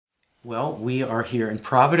Well, we are here in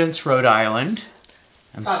Providence, Rhode Island.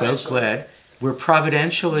 I'm so glad. We're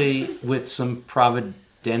providentially with some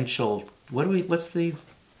providential, what's the...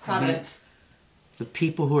 Provident. The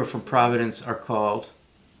people who are from Providence are called...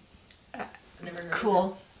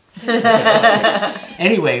 Cool.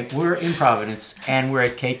 Anyway, we're in Providence, and we're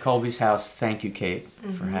at Kate Colby's house. Thank you, Kate,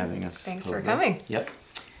 for having us. Thanks over. for coming. Yep.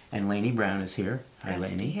 And Laynie Browne is here. Hi, Glad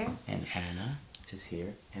to be Laynie. here. And Anna is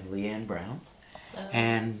here. And Leanne Browne. Hello.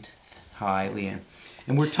 And hi, Leanne.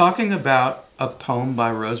 And we're talking about a poem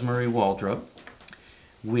by Rosmarie Waldrop,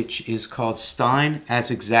 which is called Stein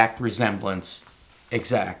as Exact Resemblance.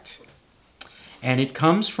 Exact. And it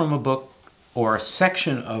comes from a book or a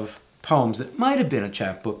section of poems that might have been a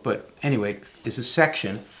chapbook, but anyway, is a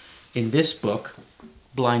section in this book,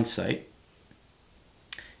 Blind Sight.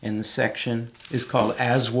 And the section is called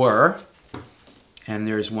As Were. And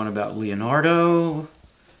there's one about Leonardo,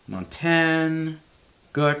 Montaigne,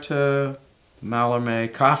 Goethe, Mallarmé,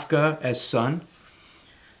 Kafka as son,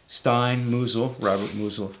 Stein, Musil, Robert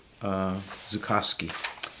Musil, Zukowski.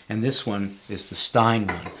 And this one is the Stein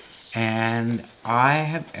one. And I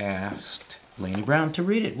have asked Laynie Browne to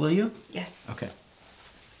read it, will you? Yes. Okay.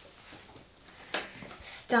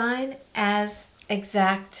 Stein as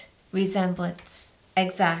exact resemblance.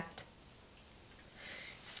 Exact.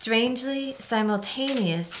 Strangely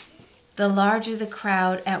simultaneous, the larger the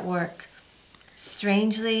crowd at work.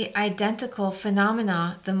 Strangely identical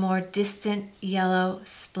phenomena, the more distant yellow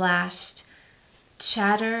splashed.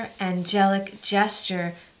 Chatter, angelic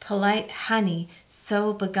gesture, polite honey,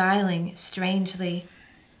 so beguiling strangely.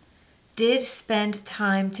 Did spend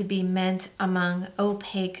time to be meant among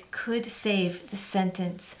opaque, could save the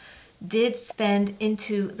sentence. Did spend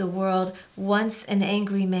into the world, once an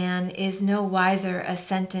angry man, is no wiser a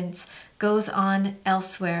sentence, goes on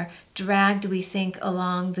elsewhere, dragged we think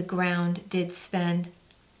along the ground, did spend.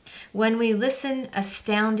 When we listen,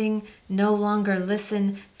 astounding, no longer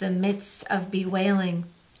listen, the midst of bewailing.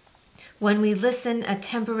 When we listen, a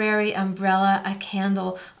temporary umbrella, a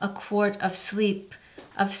candle, a quart of sleep,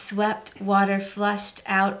 of swept water flushed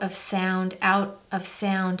out of sound,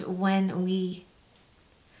 when we...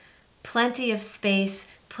 Plenty of space,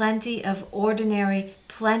 plenty of ordinary,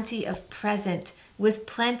 plenty of present, with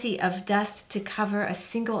plenty of dust to cover a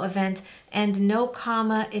single event, and no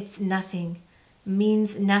comma, it's nothing,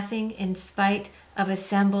 means nothing in spite of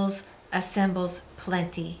assembles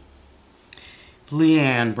plenty.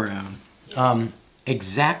 Leanne Browne,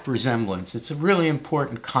 exact resemblance. It's a really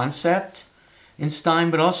important concept in Stein,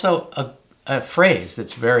 but also a phrase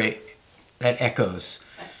that echoes.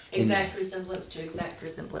 Exact resemblance to exact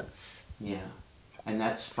resemblance. Yeah, and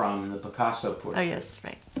that's from the Picasso portrait. Oh, yes,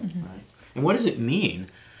 right. Mm-hmm. Right. And what does it mean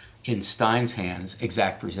in Stein's hands,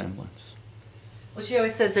 exact resemblance? Well, she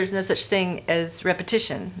always says there's no such thing as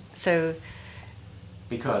repetition. So,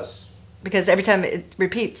 because every time it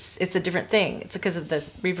repeats, it's a different thing. It's because of the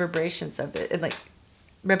reverberations of it, and like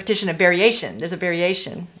repetition and variation. There's a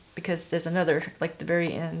variation because there's another, like the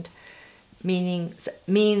very end. Means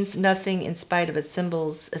nothing in spite of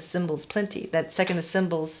assembles plenty. That second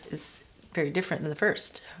assembles is very different than the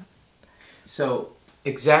first. So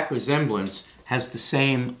exact resemblance has the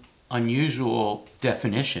same unusual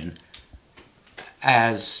definition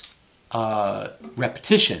as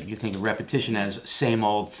repetition. You think of repetition as same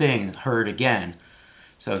old thing, heard again.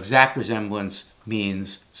 So exact resemblance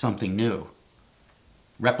means something new.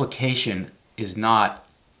 Replication is not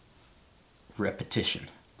repetition.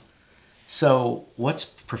 So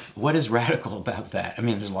what is radical about that? I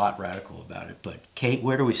mean, there's a lot radical about it, but Kate,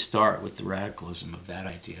 where do we start with the radicalism of that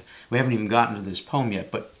idea? We haven't even gotten to this poem yet,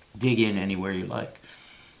 but dig in anywhere you like.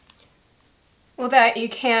 Well, that you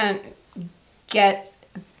can't get,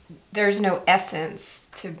 there's no essence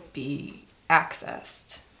to be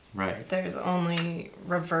accessed. Right. There's only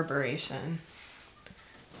reverberation.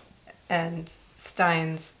 And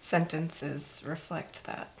Stein's sentences reflect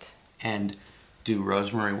that. And do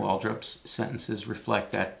Rosmarie Waldrop's sentences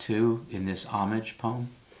reflect that too in this homage poem?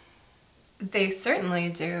 They certainly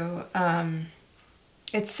do.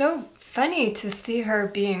 It's so funny to see her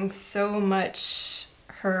being so much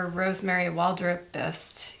her Rosmarie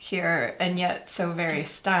Waldrop-ist here, and yet so very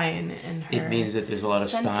Stein in her. It means that there's a lot of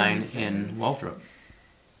Stein sentences. in Waldrop.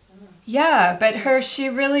 Yeah, but she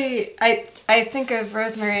really, I think of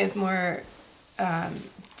Rosmarie as more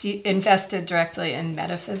invested directly in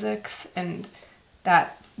metaphysics and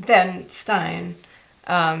that than Stein,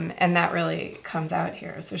 and that really comes out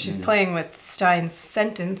here. So she's playing with Stein's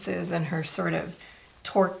sentences and her sort of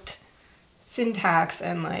torqued syntax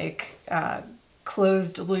and like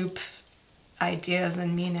closed loop ideas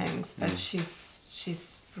and meanings, but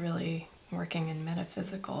she's really working in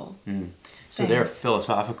metaphysical So their things.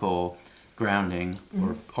 philosophical grounding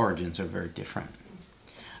or origins are very different.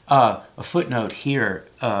 A footnote here,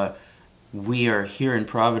 we are here in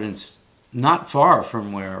Providence, not far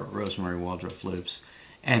from where Rosmarie Waldrop lives,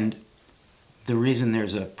 and the reason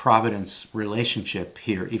there's a Providence relationship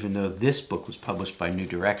here, even though this book was published by New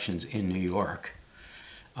Directions in New York,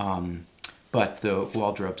 but the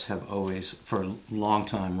Waldrops have always, for a long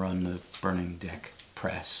time, run the Burning Deck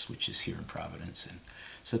Press, which is here in Providence. And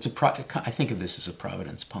so it's I think of this as a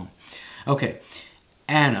Providence poem. Okay,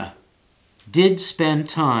 Anna, did spend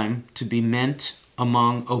time to be meant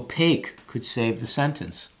among opaque could save the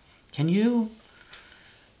sentence. Can you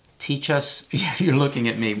teach us? You're looking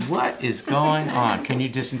at me. What is going on? Can you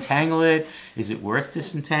disentangle it? Is it worth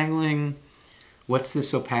disentangling? What's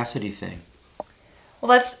this opacity thing? Well,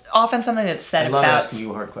 that's often something that's said I love about... asking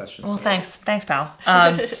you hard questions. Well, thanks, pal.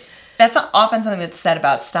 That's not often something that's said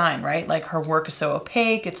about Stein, right? Like, her work is so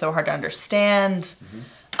opaque, it's so hard to understand,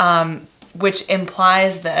 which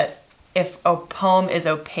implies that if a poem is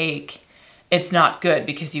opaque, it's not good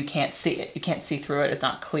because you can't see it. You can't see through it. It's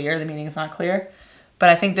not clear. The meaning is not clear. But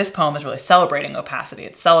I think this poem is really celebrating opacity.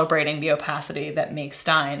 It's celebrating the opacity that makes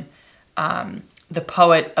Stein the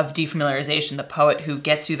poet of defamiliarization, the poet who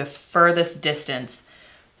gets you the furthest distance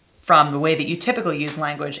from the way that you typically use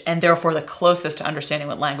language, and therefore the closest to understanding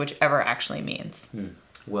what language ever actually means.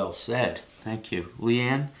 Well said. Thank you.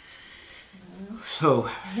 Leanne? So,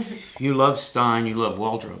 you love Stein, you love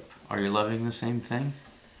Waldrop. Are you loving the same thing?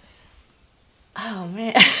 Oh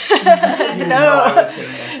man. No.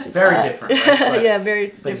 Very different, right? But, Yeah, very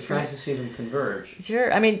but different. it's nice to see them converge.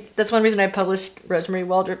 Sure. I mean, that's one reason I published Rosmarie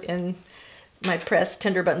Waldrop in my press,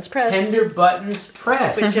 Tender Buttons Press. Tender Buttons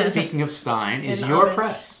Press, Which is speaking of Stein, is in your homage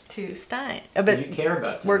press. to Stein. So But you care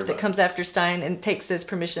about Tender work that Buttons. comes after Stein and takes those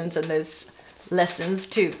permissions and those lessons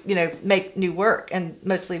to, make new work. And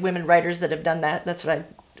mostly women writers that have done that. That's what I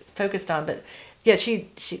focused on. But yeah,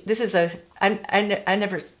 this is I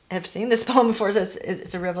never have seen this poem before, so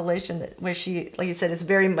it's a revelation where she, like you said, it's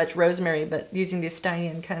very much Rosemary, but using the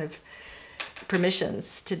Steinian kind of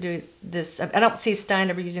permissions to do this. I don't see Stein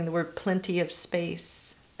ever using the word plenty of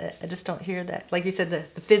space. I just don't hear that. Like you said, the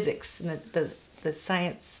physics and the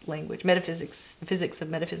science language, metaphysics, the physics of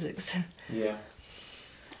metaphysics. Yeah.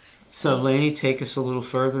 So, Laynie, take us a little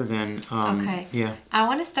further then. Okay. Yeah. I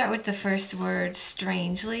want to start with the first word,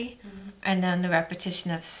 strangely, and then the repetition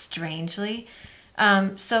of strangely.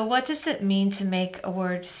 So what does it mean to make a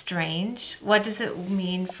word strange? What does it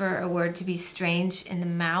mean for a word to be strange in the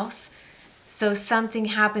mouth? So something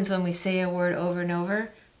happens when we say a word over and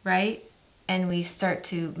over, right? And we start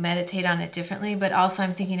to meditate on it differently. But also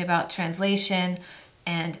I'm thinking about translation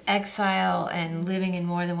and exile and living in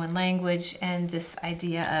more than one language and this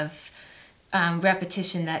idea of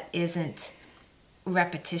repetition that isn't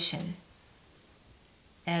repetition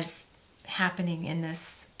as happening in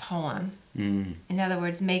this poem. In other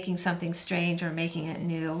words, making something strange or making it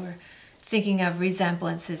new, or thinking of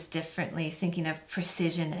resemblances differently, thinking of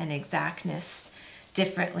precision and exactness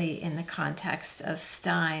differently in the context of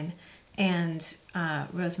Stein and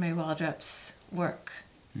Rosmarie Waldrop's work.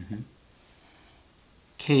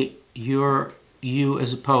 Kate, you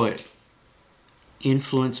as a poet,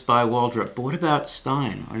 influenced by Waldrop, but what about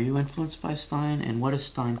Stein? Are you influenced by Stein, and what has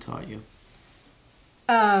Stein taught you?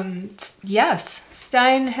 Yes,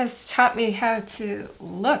 Stein has taught me how to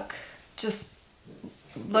look, just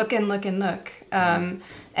look and look and look,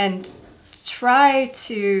 and try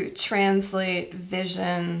to translate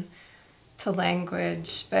vision to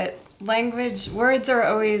language, but words are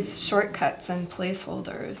always shortcuts and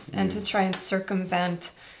placeholders, and to try and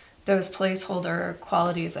circumvent those placeholder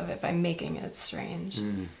qualities of it by making it strange.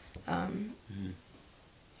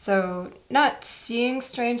 So not seeing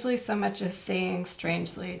strangely so much as saying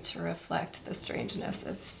strangely to reflect the strangeness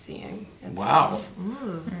of seeing itself.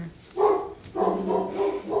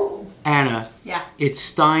 Wow. Anna, Yeah. it's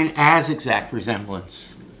Stein as exact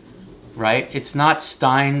resemblance, right? It's not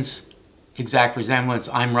Stein's exact resemblance.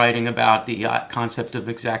 I'm writing about the concept of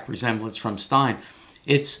exact resemblance from Stein.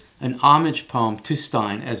 It's an homage poem to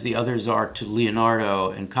Stein, as the others are to Leonardo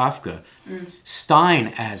and Kafka.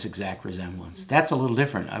 Stein as exact resemblance. That's a little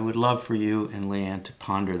different. I would love for you and Leanne to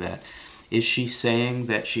ponder that. Is she saying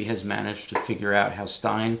that she has managed to figure out how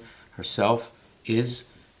Stein herself is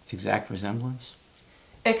exact resemblance?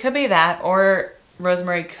 It could be that, or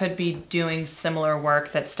Rosemarie could be doing similar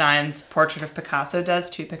work that Stein's portrait of Picasso does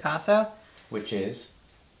to Picasso. Which is?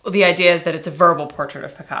 Well, the idea is that it's a verbal portrait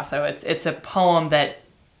of Picasso. It's a poem that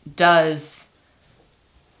does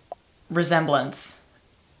resemblance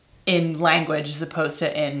in language as opposed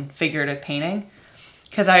to in figurative painting.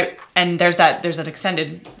 there's an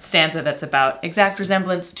extended stanza that's about exact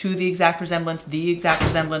resemblance to the exact resemblance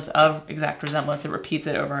of exact resemblance. It repeats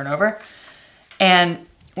it over and over. And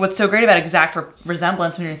what's so great about exact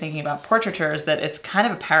resemblance when you're thinking about portraiture is that it's kind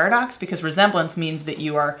of a paradox, because resemblance means that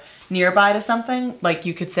you are nearby to something. Like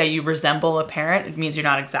you could say you resemble a parent. It means you're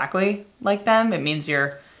not exactly like them. It means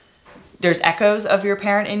there's echoes of your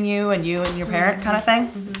parent in you and your parent kind of thing.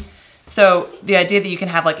 Mm-hmm. So the idea that you can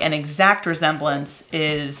have like an exact resemblance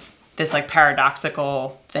is this like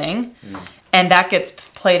paradoxical thing. And that gets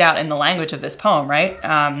played out in the language of this poem, right?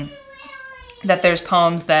 That there's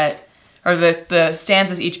poems that, or the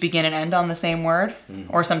stanzas each begin and end on the same word,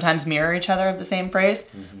 or sometimes mirror each other of the same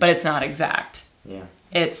phrase, but it's not exact. Yeah.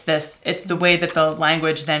 It's the way that the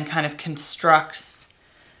language then kind of constructs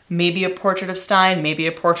maybe a portrait of Stein, maybe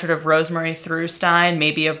a portrait of Rosmarie through Stein,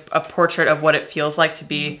 maybe a portrait of what it feels like to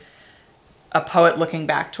be a poet looking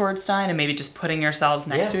back towards Stein, and maybe just putting yourselves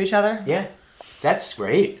next to each other. Yeah, that's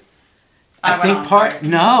great. That's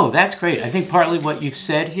great. I think partly what you've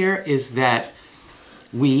said here is that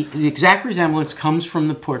the exact resemblance comes from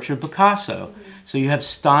the portrait of Picasso. So you have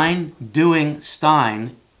Stein doing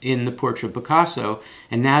Stein in the portrait of Picasso,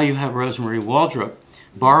 and now you have Rosmarie Waldrop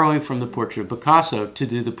borrowing from the portrait of Picasso to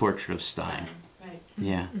do the portrait of Stein. Right.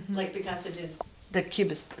 Yeah. Like Picasso did the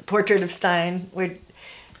Cubist portrait of Stein,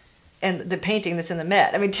 and the painting that's in the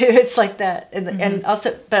Met. I mean, too, it's like that. And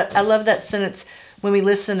also, but I love that sentence, when we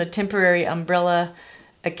listen, a temporary umbrella,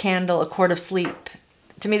 a candle, a cord of sleep.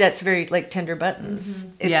 To me, that's very like Tender Buttons.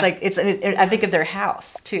 It's like I think of their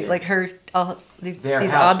house too, like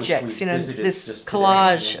these objects, this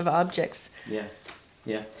collage of objects. Yeah,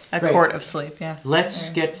 yeah. A court of sleep. Yeah. Let's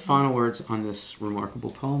get final words on this remarkable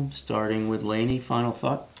poem, starting with Laynie. Final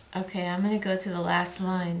thought. Okay, I'm going to go to the last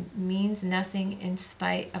line. Means nothing in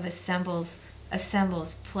spite of assembles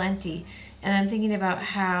plenty. And I'm thinking about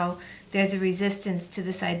how there's a resistance to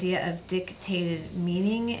this idea of dictated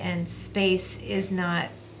meaning, and space is not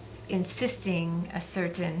insisting a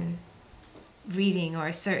certain reading or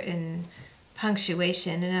a certain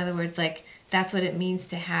punctuation. In other words, like that's what it means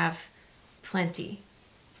to have plenty.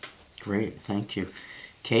 Great, thank you.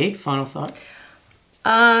 Kate, final thought?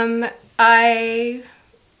 I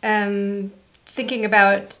am thinking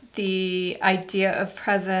about the idea of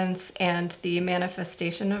presence and the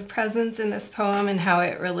manifestation of presence in this poem, and how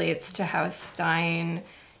it relates to how Stein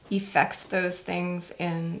effects those things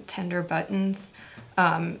in Tender Buttons,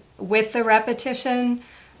 with the repetition,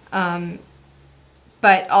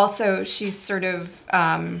 but also she's sort of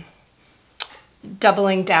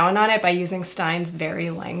doubling down on it by using Stein's very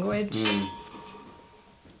language.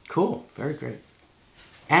 Cool, very great.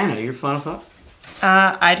 Anna, your final thought?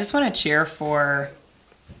 I just want to cheer for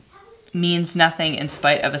means nothing in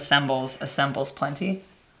spite of assembles plenty.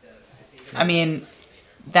 I mean,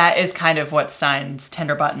 that is kind of what Stein's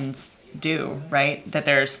Tender Buttons do, right? That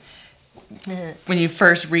there's, when you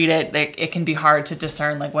first read it, it can be hard to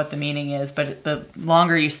discern like what the meaning is, but the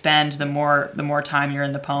longer you spend, the more time you're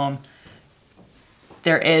in the poem,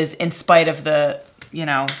 there is, in spite of the,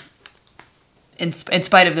 in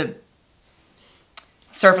spite of the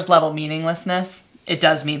surface level meaninglessness, it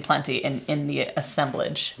does mean plenty in the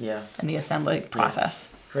assemblage. Yeah. In the assembly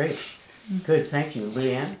process. Yeah. Great. Good, thank you.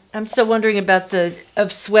 Leanne? I'm still wondering about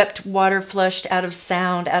of swept water flushed out of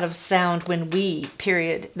sound when we,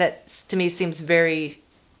 period. That to me seems very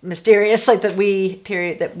mysterious, like that we,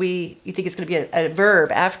 period, you think it's going to be a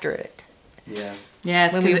verb after it. Yeah. Yeah,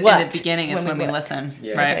 it's because in the beginning it's when we listen,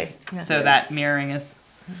 yeah. right? Okay. Yeah. So that mirroring is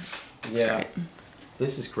Yeah. great.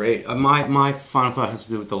 This is great. My final thought has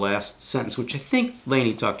to do with the last sentence, which I think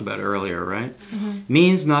Laynie talked about earlier, right?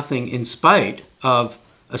 Means nothing in spite of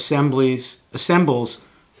assembles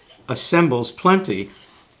plenty,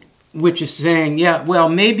 which is saying, yeah, well,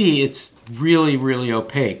 maybe it's really, really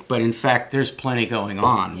opaque, but in fact, there's plenty going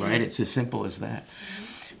on, right? It's as simple as that.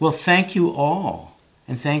 Well, thank you all.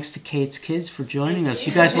 And thanks to Kate's kids for joining us.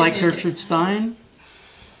 You guys like Gertrude Stein?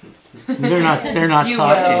 They're not talking. They're not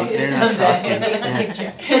talking.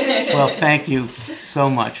 Yeah. Well, thank you so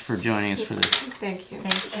much for joining us for this. Thank you.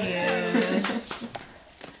 Thank you.